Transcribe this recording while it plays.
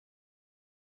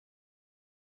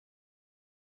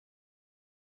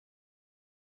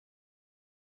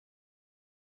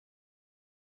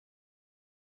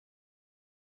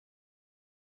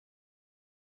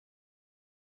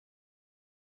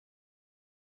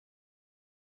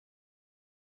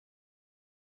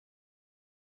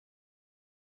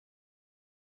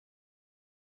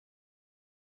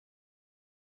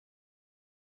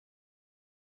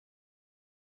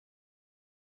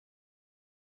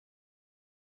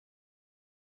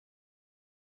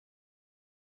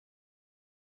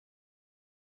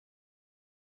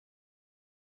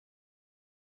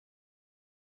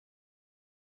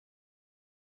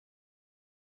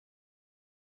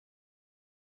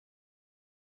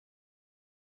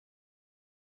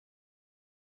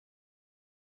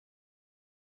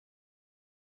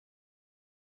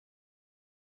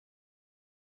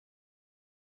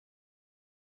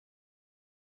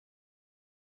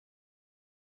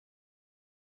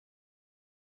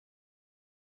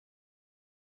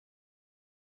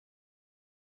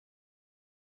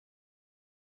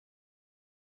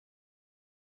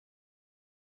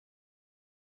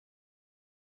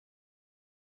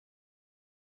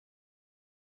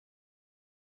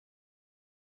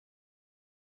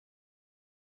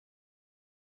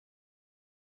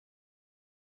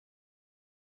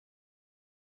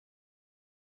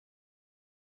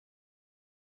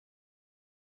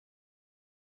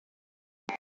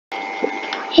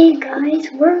Hey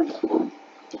guys, we're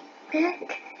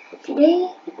back today.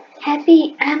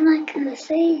 I'm not gonna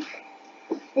say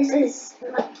this is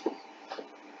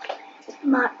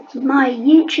my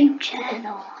YouTube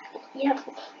channel. Yep,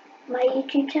 my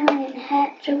YouTube channel, and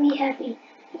actually happy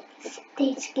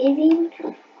Thanksgiving.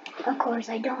 Of course,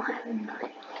 I don't have a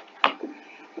money.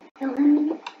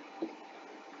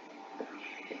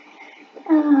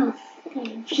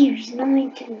 Views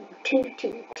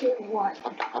 92221.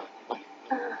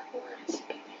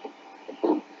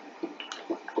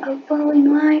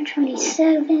 Uploading line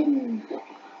 27.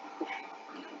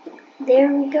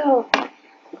 There we go.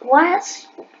 Last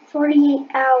 48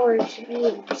 hours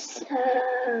views.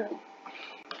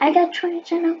 I got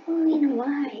 20% uploading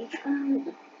live.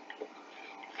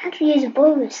 Actually it's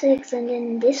above 6, and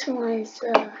then this one is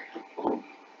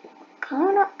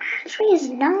actually it's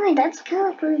 9. That's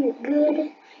kind of pretty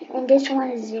good. And this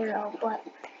one is 0. But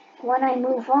when I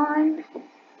move on,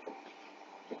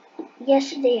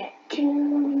 yesterday at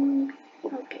 2.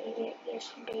 Okay,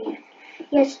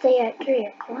 yesterday at 3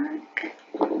 o'clock.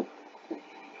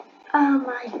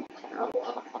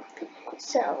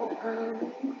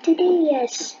 Today,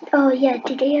 yes.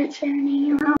 Today at 7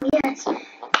 a.m. Oh, yes.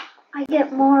 I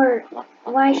get more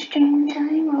live stream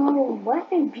time. Oh,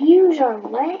 11 views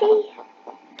already?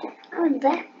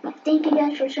 Thank you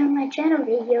guys for showing my channel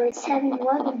video. It's having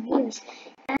 11 views.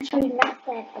 Actually, not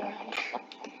that bad.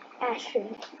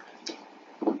 Actually,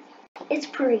 it's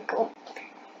pretty cool.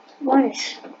 1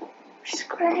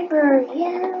 subscriber,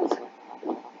 yes.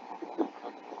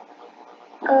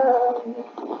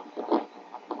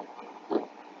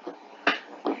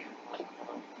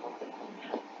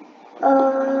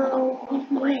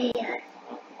 Wait.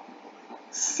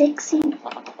 60?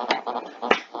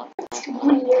 That's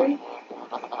weird.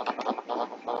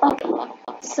 Okay,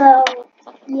 so,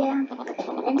 yeah.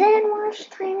 And then watch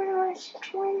time hours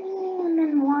 20, and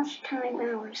then watch time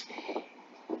hours.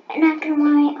 And not gonna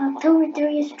lie, October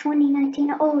 30th,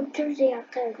 2019. Oh, Thursday,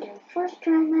 October 1st,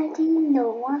 2019. No,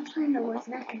 watch time. I was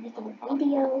not gonna make a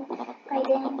video by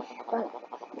then. But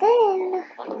then,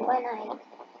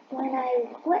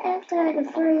 after the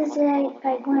first day,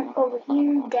 I went over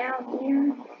here, down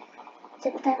here,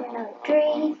 September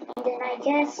 3, and then I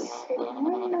guess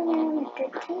November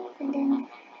 13th, and then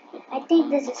I think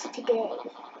this is today.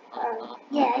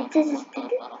 Yeah, this is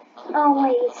today. Oh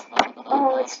wait,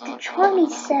 it's the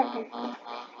 27th.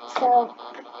 So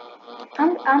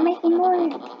I'm making more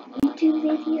YouTube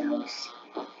videos.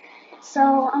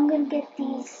 So I'm gonna get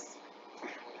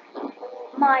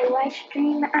my live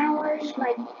stream hours,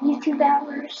 my YouTube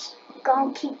hours,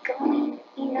 gonna keep going,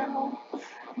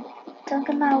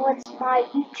 talking about what my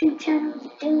YouTube channel is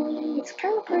doing. It's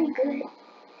kind of pretty good.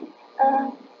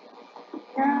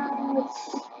 Now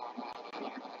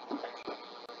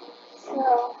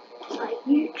so my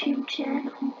YouTube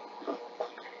channel.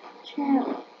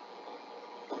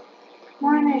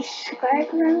 1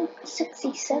 subscriber,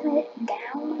 67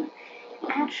 down.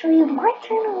 Actually, my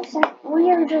channel is like, we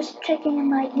are just checking in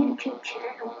my YouTube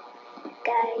channel,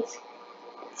 guys.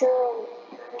 So,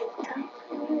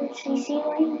 CC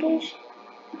language,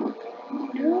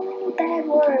 really bad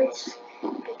words,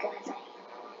 because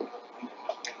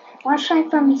watch out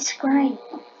for me scrying.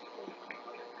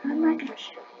 I'm not gonna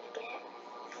show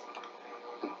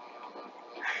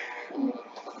you again.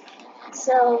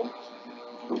 So,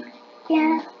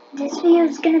 yeah, this video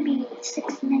is gonna be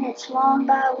 6 minutes long,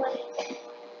 by the way.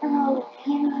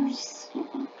 Views.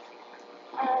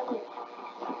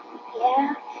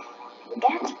 Yeah,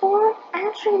 that's for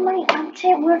actually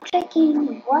we're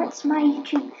checking what's my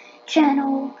YouTube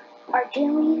channel are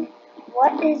doing,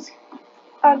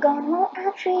 are going on.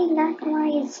 Actually, not gonna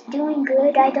lie, it's doing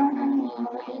good. I don't have any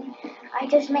money. I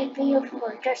just make videos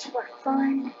for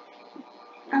fun.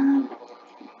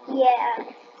 Yeah.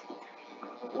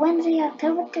 Wednesday,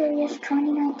 October 30th,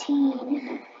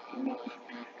 2019.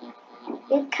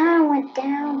 It kind of went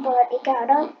down, but it got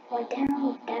up, went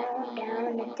down,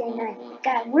 down, and then I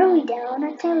got really down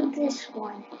until this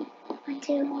one,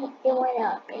 until it went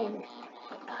up.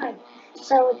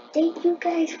 So thank you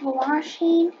guys for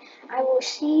watching. I will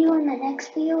see you in the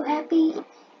next video. Happy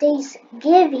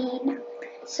Thanksgiving.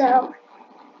 So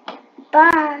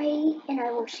bye, and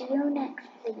I will see you next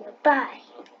video. Bye.